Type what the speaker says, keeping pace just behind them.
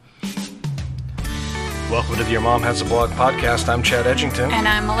Welcome to the Your Mom Has a Blog podcast. I'm Chad Edgington. And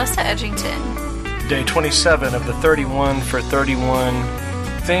I'm Melissa Edgington. Day 27 of the 31 for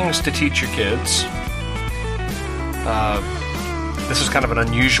 31 things to teach your kids. This is kind of an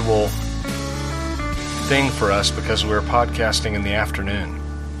unusual thing for us because we're podcasting in the afternoon.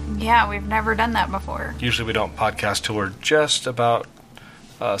 Yeah, we've never done that before. Usually we don't podcast till we're just about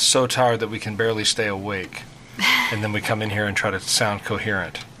so tired that we can barely stay awake. And then we come in here and try to sound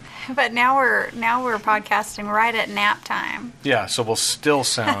coherent. But now we're podcasting right at nap time. Yeah, so we'll still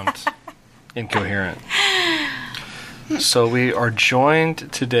sound incoherent. So we are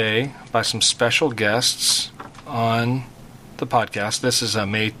joined today by some special guests on the podcast. This is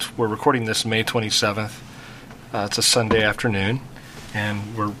we're recording this May 27th. It's a Sunday afternoon,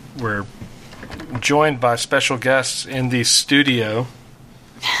 and we're joined by special guests in the studio,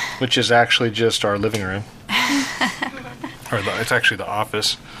 which is actually just our living room. It's actually the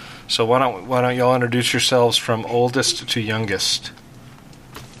office. So why don't y'all introduce yourselves from oldest to youngest?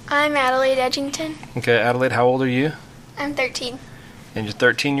 I'm Adelaide Edgington. Okay, Adelaide, how old are you? I'm 13. And you're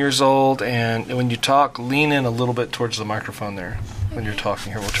 13 years old, and when you talk, lean in a little bit towards the microphone there when you're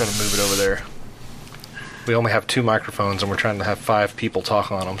talking. Here, we'll try to move it over there. We only have 2 microphones, and we're trying to have 5 people talk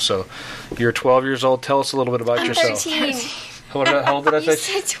on them. So you're 12 years old. Tell us a little bit about yourself. I'm 13. How old did I say?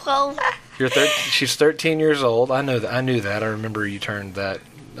 You said 12. She's 13 years old. I knew that. I remember you turned that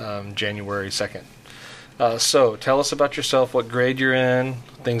January 2nd. So tell us about yourself, what grade you're in,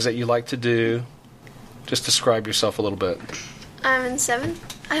 things that you like to do. Just describe yourself a little bit. I'm in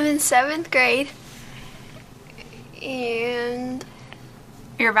 7th grade. And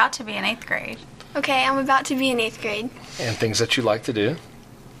You're about to be in 8th grade. okay, I'm about to be in 8th grade. And things that you like to do.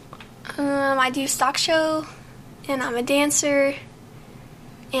 I do stock show, and I'm a dancer,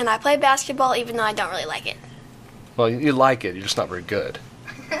 and I play basketball even though I don't really like it. Well, you like it, you're just not very good.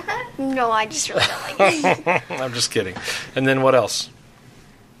 No, I just really don't like it. I'm just kidding. And then what else?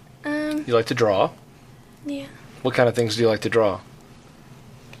 You like to draw? Yeah. What kind of things do you like to draw?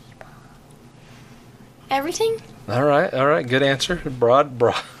 Everything? All right. Good answer.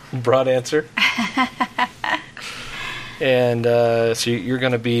 Broad answer. And so you're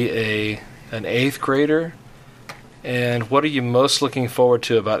going to be an 8th grader. And what are you most looking forward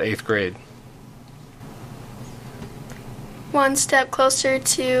to about 8th grade? One step closer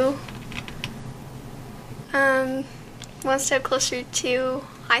to high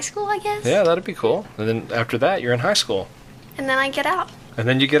school, I guess. Yeah, that'd be cool. And then after that, you're in high school. And then I get out. And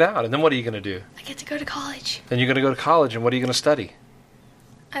then you get out. And then what are you going to do? I get to go to college. Then you're going to go to college. And what are you going to study?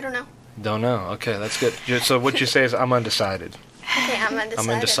 I don't know. Don't know. Okay, that's good. So what you say is, I'm undecided. Okay, I'm undecided. I'm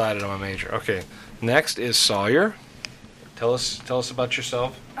undecided on my major. Okay. Next is Sawyer. Tell us about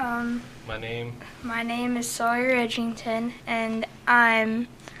yourself. My name is Sawyer Edgington, and I'm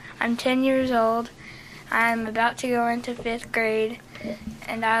 10 years old. I'm about to go into 5th grade,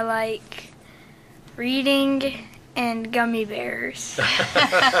 and I like reading and gummy bears.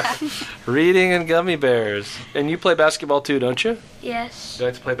 Reading and gummy bears. And you play basketball too, don't you? Yes. You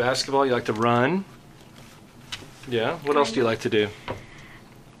like to play basketball? You like to run? Yeah. What else do you like to do?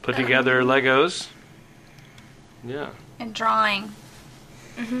 Put together Legos? Yeah. And drawing.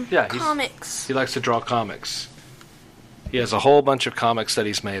 Mm-hmm. Yeah. Comics. He likes to draw comics. He has a whole bunch of comics that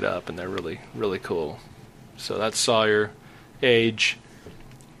he's made up, and they're really, really cool. So that's Sawyer, age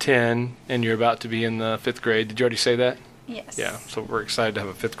 10, and you're about to be in the 5th grade. Did you already say that? Yes. Yeah, so we're excited to have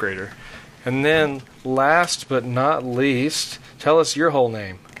a 5th grader. And then, last but not least, tell us your whole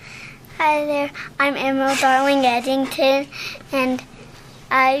name. Hi there, I'm Emerald Darling Edgington, and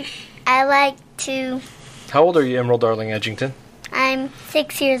I like to... How old are you, Emerald Darling Edgington? I'm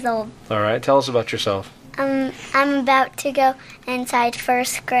 6 years old. All right, tell us about yourself. I'm about to go inside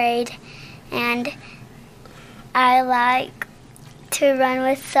 1st grade, and I like to run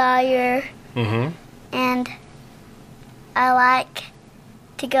with Sawyer. Mm-hmm. And I like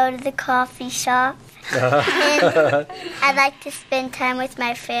to go to the coffee shop. And I like to spend time with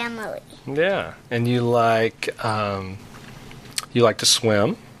my family. Yeah, and you like to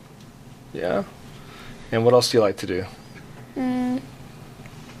swim. Yeah. And what else do you like to do? You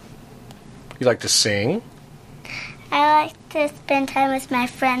like to sing? I like to spend time with my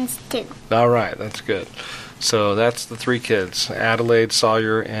friends too. All right, that's good. So that's the 3 kids, Adelaide,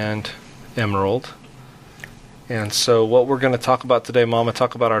 Sawyer, and Emerald. And so what we're going to talk about today, Mama,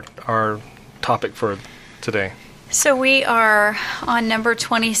 talk about our topic for today. So we are on number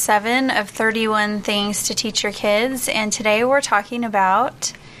 27 of 31 things to teach your kids. And today we're talking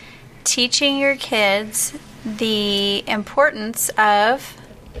about teaching your kids the importance of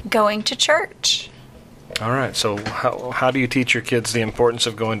going to church. All right. So how do you teach your kids the importance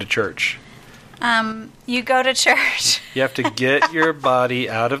of going to church? You go to church. You have to get your body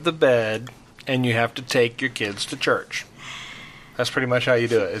out of the bed, and you have to take your kids to church. That's pretty much how you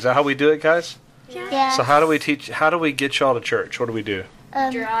do it. Is that how we do it, guys? Yeah. So how do we get y'all to church? What do we do?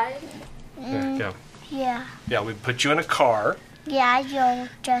 Drive. Yeah. Yeah. We put you in a car. Yeah, you'll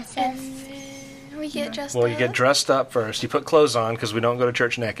dress us. We get dressed Well, up. you get dressed up first. You put clothes on because we don't go to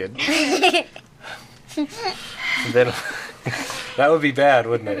church naked. Then that would be bad,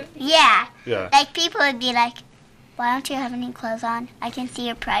 wouldn't it? Yeah. Yeah. Like, people would be like, why don't you have any clothes on? I can see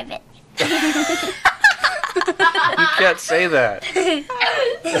your private. You can't say that.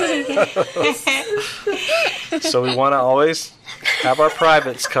 So we want to always have our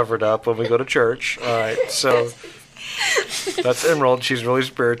privates covered up when we go to church. All right. So that's Emerald. She's really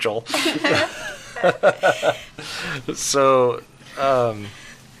spiritual. So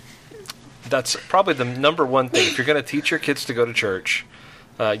that's probably the number one thing. If you're going to teach your kids to go to church,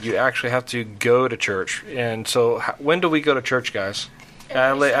 you actually have to go to church. And so when do we go to church, guys?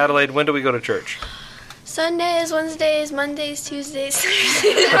 Adelaide, when do we go to church? Sundays, Wednesdays, Mondays, Tuesdays,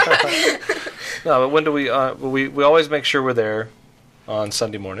 Thursdays. No, but when do we always make sure we're there on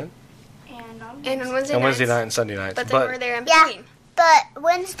Sunday morning And on Wednesday and nights. Wednesday night and Sunday nights. But then we're there in Yeah. between. But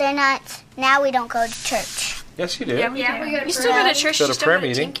Wednesday nights, now we don't go to church. Yes, you do. Yeah, we do. You still go to church, Go you to just prayer don't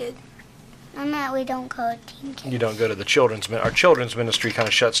go to meeting. Teen Kid. And that we don't go to Teen Kids. You don't go to the our children's ministry kind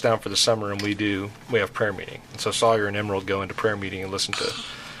of shuts down for the summer, and we have prayer meeting. And so Sawyer and Emerald go into prayer meeting and listen to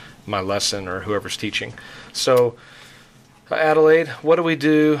my lesson or whoever's teaching. So Adelaide, what do we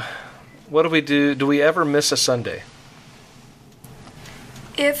do? Do we ever miss a Sunday?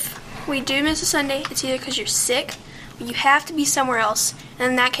 If we do miss a Sunday, it's either because you're sick or you have to be somewhere else. And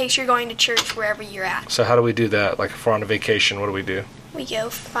in that case, you're going to church wherever you're at. So how do we do that? Like if we're on a vacation, what do we do? We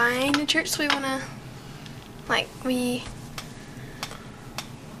go find a church we want to, we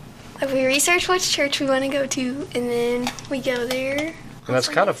research which church we want to go to, and then we go there. And that's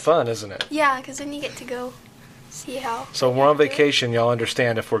kind of fun, isn't it? Yeah, because then you get to go see how. So when we're on vacation, y'all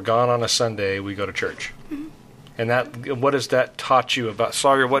understand if we're gone on a Sunday, we go to church. Mm-hmm. And what has that taught you about,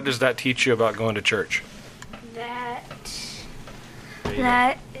 Sawyer, what does that teach you about going to church? That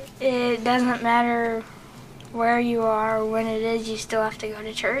it doesn't matter where you are or when it is, you still have to go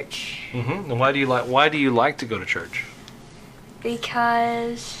to church. Mm-hmm. And why do you like to go to church?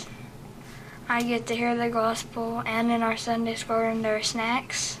 Because I get to hear the gospel, and in our Sunday school room there are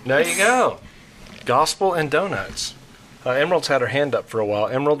snacks. There you go. Gospel and donuts. Emerald's had her hand up for a while.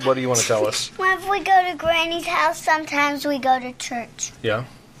 Emerald, what do you want to tell us? Whenever we go to Granny's house, sometimes we go to church. Yeah,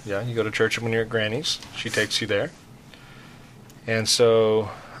 you go to church when you're at Granny's. She takes you there. And so,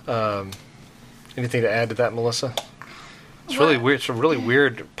 anything to add to that, Melissa? It's really weird. It's really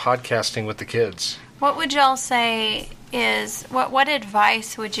weird podcasting with the kids. What would y'all say is, what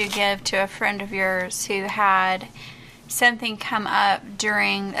advice would you give to a friend of yours who had something come up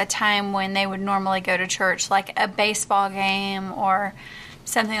during a time when they would normally go to church, like a baseball game or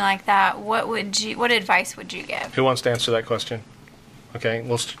something like that? What advice would you give? Who wants to answer that question? Okay,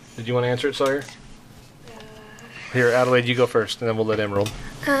 well, did you want to answer it, Sawyer? Here, Adelaide, you go first, and then we'll let Emerald.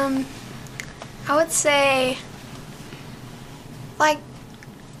 I would say,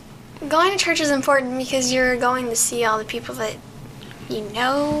 going to church is important because you're going to see all the people that you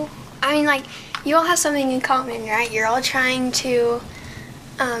know. I mean, you all have something in common, right? You're all trying to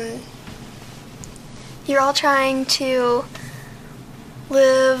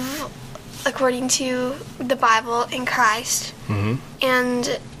live according to the Bible and Christ. Mm-hmm.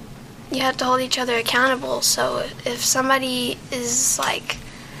 And you have to hold each other accountable. So if somebody is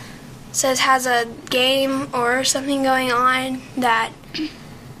has a game or something going on that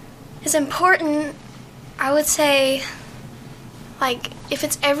is important, I would say, if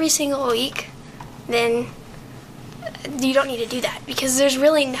it's every single week, then you don't need to do that because there's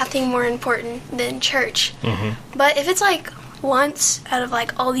really nothing more important than church. Mm-hmm. But if it's once out of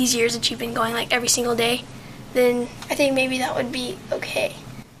all these years that you've been going every single day, then I think maybe that would be okay.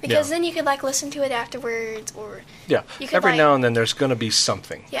 Because then you could listen to it afterwards, or Yeah, you could, every now and then there's going to be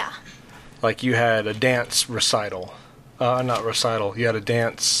something. Yeah. Like you had a dance recital. Not recital, you had a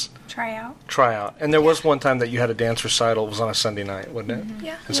dance tryout. And there was one time that you had a dance recital. It was on a Sunday night, wasn't it?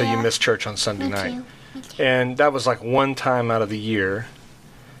 Yeah. And so you missed church on Sunday Me night. too. Me too. And that was one time out of the year.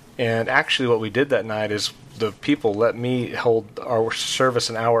 And actually what we did that night is the people let me hold our service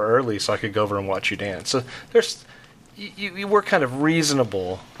an hour early so I could go over and watch you dance. So you were kind of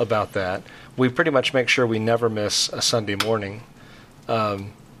reasonable about that. We pretty much make sure we never miss a Sunday morning.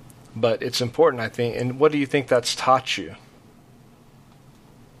 But it's important, I think. And what do you think that's taught you?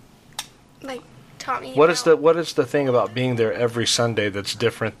 taught me. What is the thing about being there every Sunday that's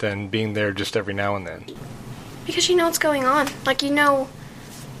different than being there just every now and then? Because you know what's going on. Like, you know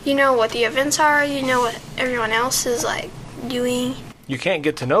what the events are. You know what everyone else is, like, doing. You can't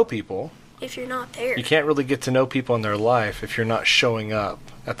get to know people. If you're not there. You can't really get to know people in their life if you're not showing up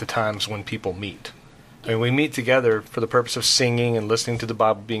at the times when people meet. I mean, we meet together for the purpose of singing and listening to the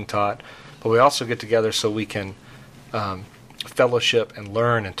Bible being taught, but we also get together so we can fellowship and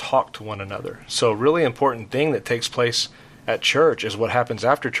learn and talk to one another. So a really important thing that takes place at church is what happens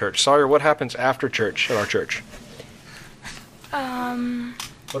after church. Sawyer, what happens after church at our church?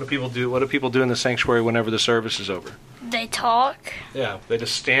 What do people do? What do people do in the sanctuary whenever the service is over? They talk. Yeah, they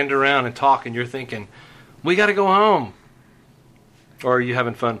just stand around and talk, and you're thinking, we got to go home. Or are you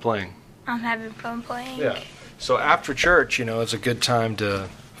having fun playing? I'm having fun playing. Yeah. So after church, it's a good time to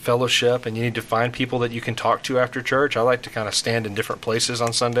fellowship, and you need to find people that you can talk to after church. I like to kind of stand in different places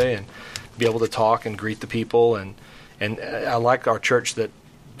on Sunday and be able to talk and greet the people. And I like our church that,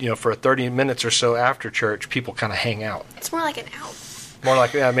 for 30 minutes or so after church, people kind of hang out. It's more like an hour. More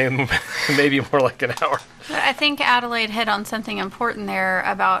like, maybe more like an hour. I think Adelaide hit on something important there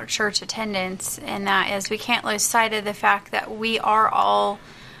about church attendance, and that is we can't lose sight of the fact that we are all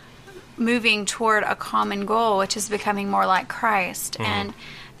moving toward a common goal, which is becoming more like Christ. Mm-hmm. And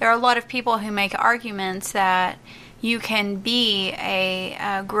there are a lot of people who make arguments that you can be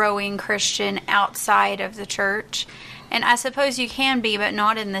a growing Christian outside of the church. And I suppose you can be, but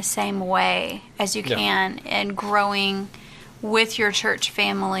not in the same way as you can in growing with your church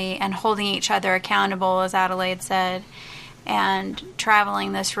family and holding each other accountable, as Adelaide said, and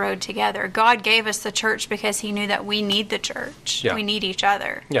traveling this road together. God gave us the church because he knew that we need the church. Yeah. We need each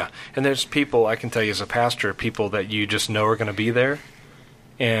other. Yeah, and there's people, I can tell you as a pastor, people that you just know are going to be there,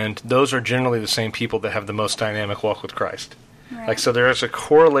 and those are generally the same people that have the most dynamic walk with Christ. Right. So there is a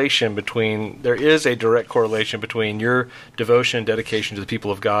direct correlation between your devotion and dedication to the people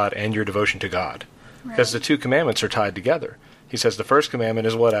of God and your devotion to God. Right. Because the two commandments are tied together. He says the first commandment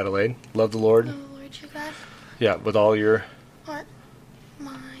is what, Adelaide? Love the Lord. Love the Lord your God. Yeah, with all your heart,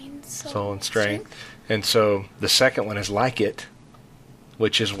 mind, soul and strength. And so the second one is like it,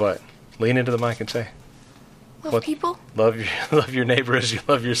 which is what? Lean into the mic and say. Love people. Love your neighbor as you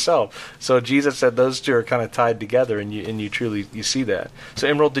love yourself. So Jesus said those two are kind of tied together, and you truly see that. So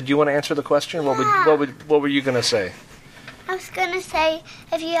Emerald, did you want to answer the question? Yeah. What were you going to say? I was going to say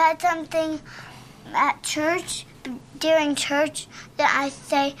if you had something at church, during church, that I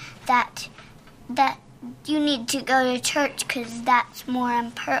say that you need to go to church because that's more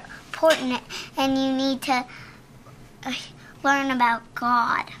important, and you need to learn about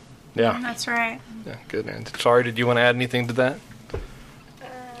God. Yeah, that's right. Yeah, good. And sorry, did you want to add anything to that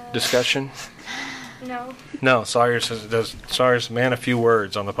discussion? No. No. Sawyer's man a few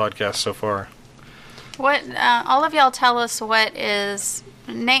words on the podcast so far. What? All of y'all tell us what is.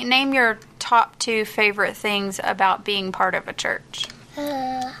 Name your top 2 favorite things about being part of a church.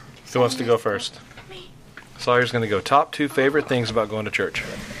 Who wants to go first? Me. Sawyer's going to go. Top 2 favorite things about going to church.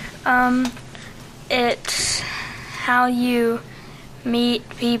 It's how you meet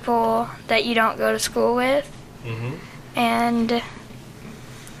people that you don't go to school with. Mm-hmm. And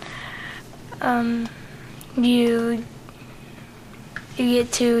you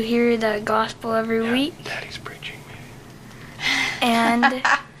get to hear the gospel every week. Daddy's preaching. And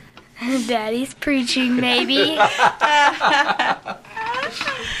Daddy's preaching, maybe. What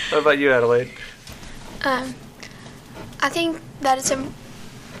about you, Adelaide? I think that it's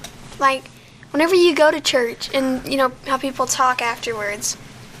like whenever you go to church and how people talk afterwards.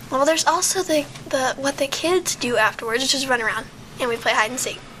 Well, there's also the what the kids do afterwards, which is run around and we play hide and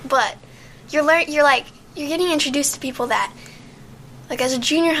seek. But you're getting introduced to people that, like, as a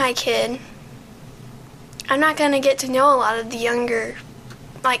junior high kid, I'm not going to get to know a lot of the younger,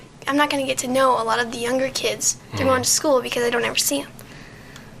 kids they're going to school because I don't ever see them.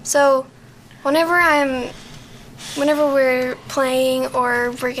 So whenever we're playing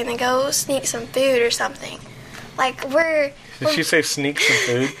or we're going to go sneak some food or something, Did she say sneak some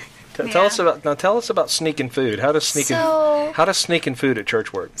food? Tell us about sneaking food. How does sneaking food at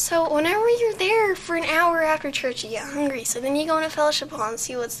church work? So whenever you're there for an hour after church, you get hungry. So then you go into fellowship hall and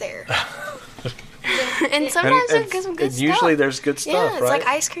see what's there. And sometimes there's some good stuff. Usually there's good stuff, right? Yeah, it's right? like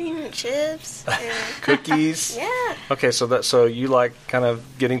ice cream and chips. And cookies. Yeah. Okay, so you like kind of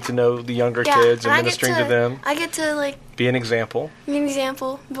getting to know the younger kids and ministering to them. I get to be an example.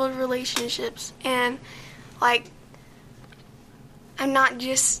 Build relationships, and I'm not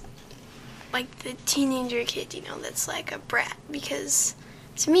just like the teenager kid, that's like a brat, because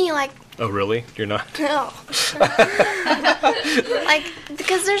to me, like, Oh, really? You're not? no. Like,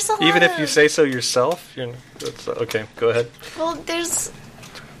 because there's a lot Even if you of- say so yourself? You're not, that's, okay, go ahead. Well, there's,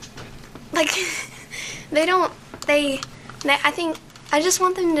 like, I think, I just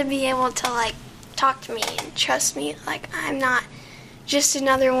want them to be able to, like, talk to me and trust me. Like, I'm not just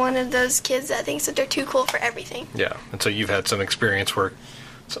another one of those kids that thinks that they're too cool for everything. Yeah, and so you've had some experience where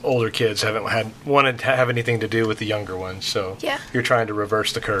older kids haven't wanted to have anything to do with the younger ones, so Yeah. you're trying to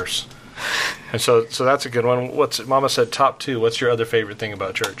reverse the curse. And so that's a good one. Mama said top 2. What's your other favorite thing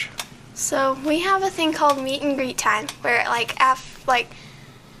about church? So we have a thing called meet and greet time, where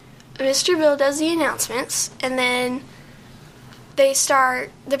Mr. Bill does the announcements, and then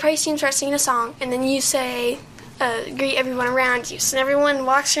the praise team starts singing a song, and then you say, greet everyone around you. So everyone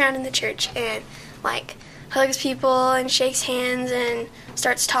walks around in the church and like hugs people and shakes hands and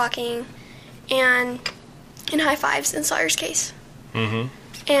starts talking, and high fives in Sawyer's case. Mm-hmm.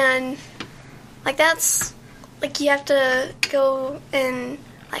 And like that's like you have to go and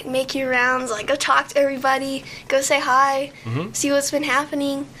like make your rounds, like go talk to everybody, go say hi, see what's been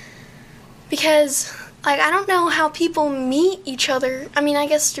happening. Because like I don't know how people meet each other. I mean, I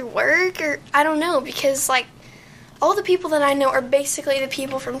guess through work, or I don't know, because like all the people that I know are basically the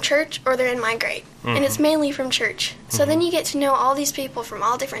people from church, or they're in my grade. And it's mainly from church. So then you get to know all these people from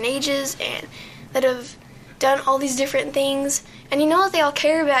all different ages and that have done all these different things, and you know that they all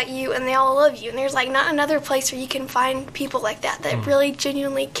care about you and they all love you, and there's like not another place where you can find people like that really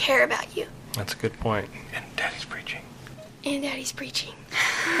genuinely care about you. That's a good point. And Daddy's preaching. And Daddy's preaching.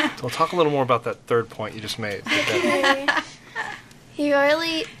 So talk a little more about that third point you just made.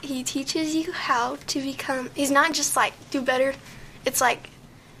 He teaches you how to become, he's not just like do better, it's like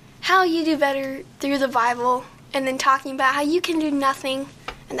how you do better through the Bible, and then talking about how you can do nothing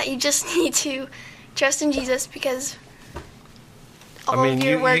and that you just need to trust in Jesus, because all of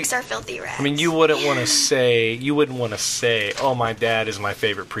your works are filthy rags. I mean, you wouldn't want to say, oh, my dad is my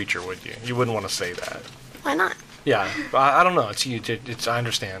favorite preacher, would you? You wouldn't want to say that. Why not? Yeah, I don't know. It's you. I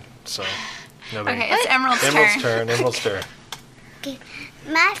understand. So, nobody. Okay, it's Emerald's turn. Emerald's turn. Okay.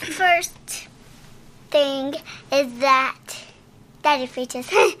 My first thing is that Daddy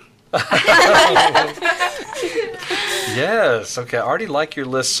preaches. Yes. Okay. I already like your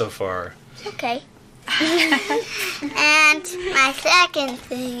list so far. Okay. And my second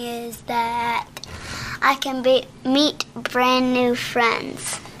thing is that I can meet brand new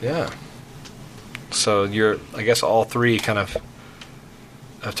friends. Yeah. So I guess all three kind of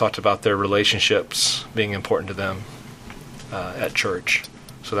have talked about their relationships being important to them at church.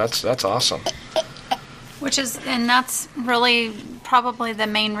 So that's awesome. And that's really probably the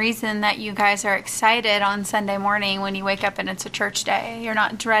main reason that you guys are excited on Sunday morning when you wake up and it's a church day. You're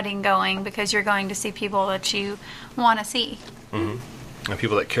not dreading going because you're going to see people that you want to see. Mm-hmm. And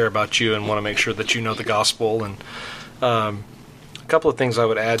people that care about you and want to make sure that you know the gospel. And a couple of things I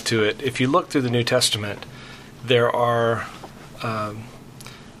would add to it. If you look through the New Testament, there are,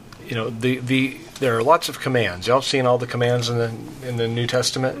 there are lots of commands. Y'all seen all the commands in the New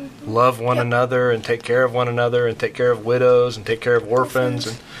Testament? Love one another and take care of one another and take care of widows and take care of orphans.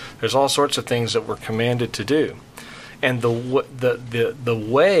 And there's all sorts of things that we're commanded to do. And the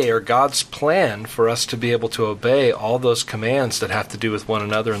way, or God's plan for us to be able to obey all those commands that have to do with one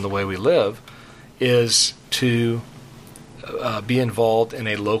another and the way we live is to be involved in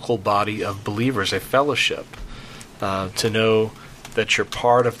a local body of believers, a fellowship, to know that you're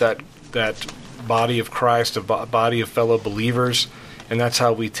part of that body of Christ, a body of fellow believers, and that's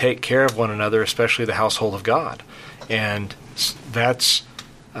how we take care of one another, especially the household of God. And that's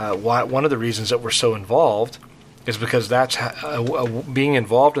why one of the reasons that we're so involved is because that's being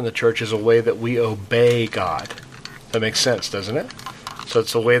involved in the church is a way that we obey God. That makes sense, doesn't it? So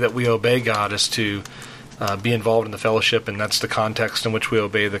it's a way that we obey God is to be involved in the fellowship, and that's the context in which we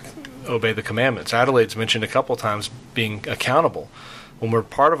obey the commandments. Adelaide's mentioned a couple times being accountable. When we're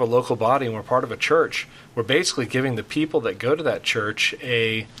part of a local body and we're part of a church, we're basically giving the people that go to that church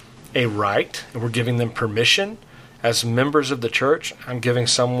a right, and we're giving them permission as members of the church. I'm giving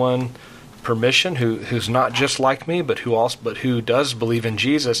someone permission who's not just like me, but who does believe in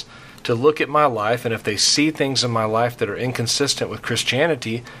Jesus, to look at my life, and if they see things in my life that are inconsistent with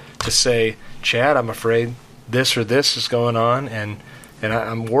Christianity, to say, Chad, I'm afraid this or this is going on, and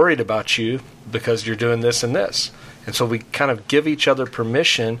I'm worried about you because you're doing this and this. And so we kind of give each other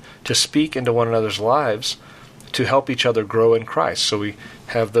permission to speak into one another's lives to help each other grow in Christ. So we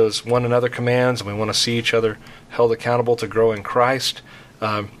have those one another commands, and we want to see each other held accountable to grow in Christ.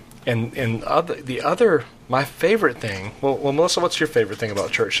 My favorite thing, well, Melissa, what's your favorite thing about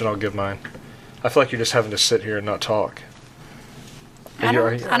church? And I'll give mine. I feel like you're just having to sit here and not talk. I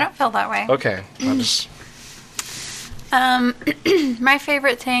don't feel that way. Okay. My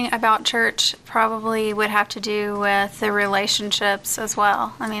favorite thing about church probably would have to do with the relationships as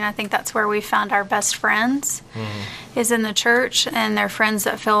well. I mean, I think that's where we found our best friends, is in the church, and they're friends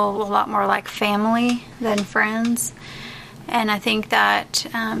that feel a lot more like family than friends. And I think that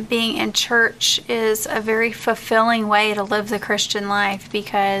being in church is a very fulfilling way to live the Christian life,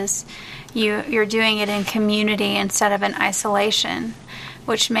 because you're doing it in community instead of in isolation,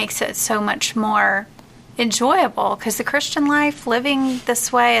 which makes it so much more enjoyable, because the Christian life, living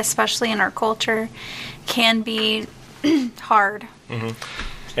this way, especially in our culture, can be hard.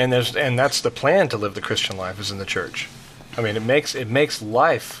 And that's the plan to live the Christian life, is in the church. I mean, it makes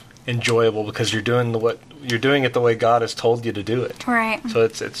life enjoyable because you're doing it the way God has told you to do it. Right. So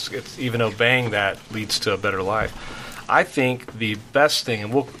it's even obeying that leads to a better life. I think the best thing,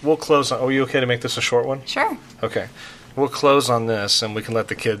 and we'll close on. Are you okay to make this a short one? Sure. Okay. We'll close on this, and we can let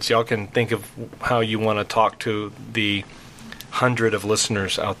the kids. Y'all can think of how you want to talk to the 100 of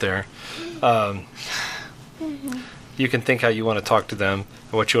listeners out there. You can think how you want to talk to them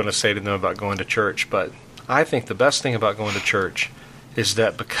and what you want to say to them about going to church. But I think the best thing about going to church is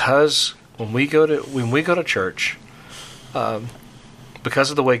that because when we go to church, because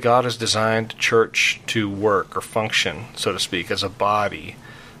of the way God has designed church to work or function, so to speak, as a body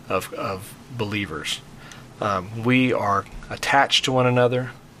of believers. We are attached to one another.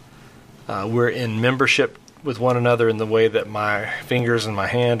 We're in membership with one another in the way that my fingers and my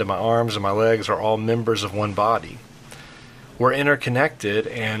hand and my arms and my legs are all members of one body. We're interconnected,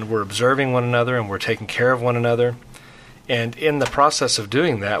 and we're observing one another, and we're taking care of one another. And in the process of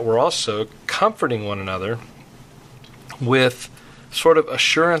doing that, we're also comforting one another with sort of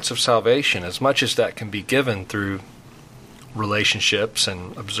assurance of salvation, as much as that can be given through relationships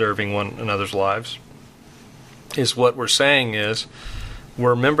and observing one another's lives. Is what we're saying is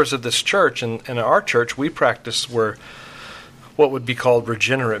we're members of this church, and in our church we practice what would be called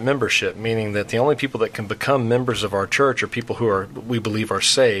regenerate membership, meaning that the only people that can become members of our church are people who we believe are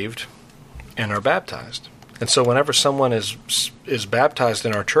saved and are baptized. And so whenever someone is baptized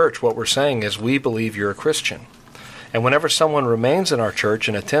in our church, what we're saying is we believe you're a Christian. And whenever someone remains in our church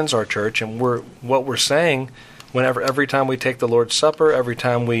and attends our church, and what we're saying, every time we take the Lord's Supper, every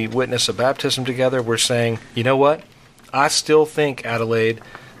time we witness a baptism together, we're saying, you know what? I still think, Adelaide,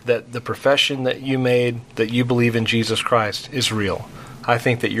 that the profession that you made, that you believe in Jesus Christ, is real. I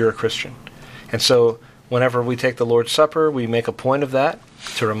think that you're a Christian. And so whenever we take the Lord's Supper, we make a point of that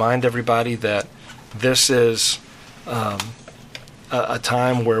to remind everybody that this is a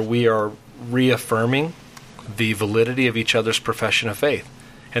time where we are reaffirming the validity of each other's profession of faith.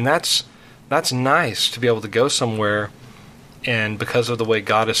 And that's nice to be able to go somewhere, and because of the way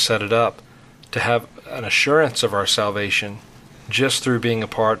God has set it up, to have an assurance of our salvation just through being a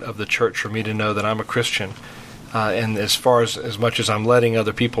part of the church, for me to know that I'm a Christian. And as much as I'm letting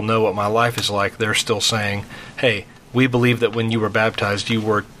other people know what my life is like, they're still saying, hey, we believe that when you were baptized, you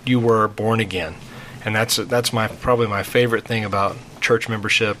were born again. And that's probably my favorite thing about church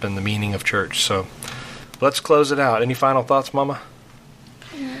membership and the meaning of church. So let's close it out. Any final thoughts, Mama?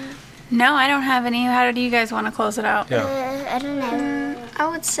 No, I don't have any. How do you guys want to close it out? Yeah. I don't know. I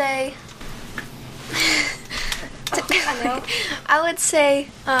would say,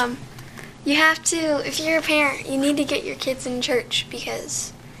 you have to, if you're a parent, you need to get your kids in church,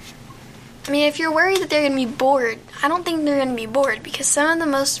 because, I mean, if you're worried that they're going to be bored, I don't think they're going to be bored, because some of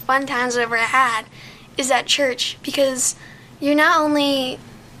the most fun times I've ever had is at church, because you're not only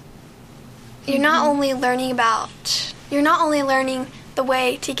learning the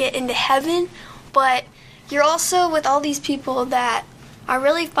way to get into heaven, but you're also with all these people that are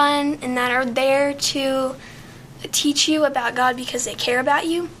really fun and that are there to teach you about God because they care about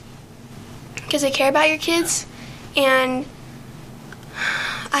you, because they care about your kids. And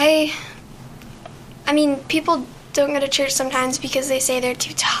I mean, people don't go to church sometimes because they say they're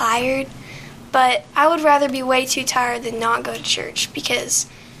too tired, but I would rather be way too tired than not go to church, because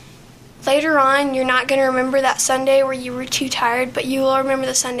later on, you're not going to remember that Sunday where you were too tired, but you will remember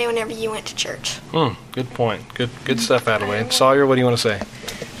the Sunday whenever you went to church. Good point. Good stuff, Adelaide. Sawyer, what do you want to say?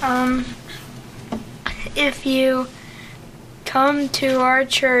 If you come to our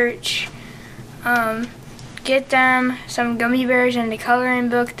church, get them some gummy bears and a coloring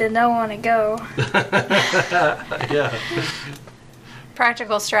book, then they'll want to go. Yeah.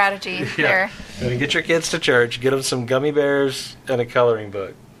 Practical strategy there. When you get your kids to church, get them some gummy bears and a coloring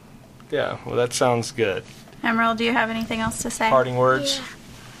book. Yeah, well, that sounds good. Emerald, do you have anything else to say? Parting words?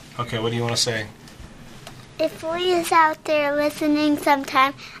 Yeah. Okay, what do you want to say? If Leah's out there listening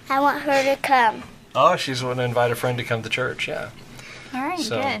sometime, I want her to come. Oh, she's going to invite a friend to come to church, yeah. All right,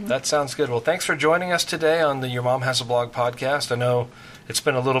 So good. that sounds good. Well, thanks for joining us today on the Your Mom Has a Blog podcast. I know it's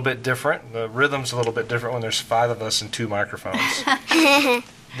been a little bit different. The rhythm's a little bit different when there's 5 of us and 2 microphones.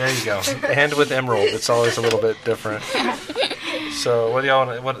 There you go. And with Emerald, it's always a little bit different. So, what do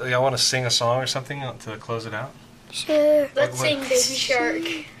y'all want to sing a song or something to close it out? Sure. Let's sing Baby Shark.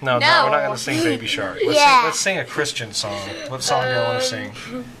 No, No. We're not going to sing Baby Shark. Let's sing a Christian song. What song do y'all want to sing?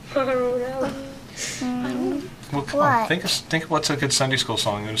 I don't know. Well, come on. What? Think of what's a good Sunday school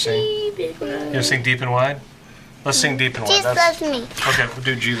song you want to sing. You want to sing Deep and Wide? Let's sing Deep and Wide. Jesus loves me. Okay, we'll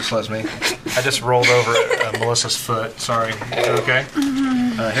do Jesus Loves Me. I just rolled over Melissa's foot. Sorry. Is that okay?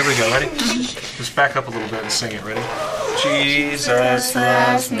 Here we go. Ready? Just back up a little bit and sing it. Ready? Jesus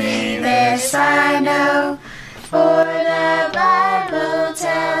loves me, this I know, for the Bible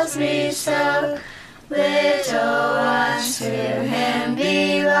tells me so. Little ones to Him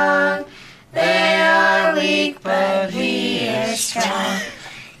belong. They are weak, but He is strong.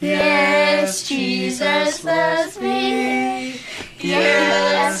 Yes, Jesus loves me.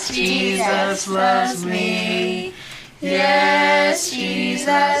 Yes, Jesus loves me. Yes,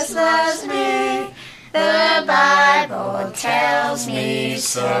 Jesus loves me. The Bible tells me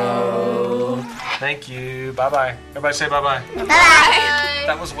so. Thank you. Bye-bye. Everybody say bye-bye. Bye.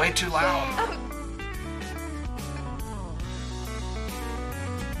 That was way too loud.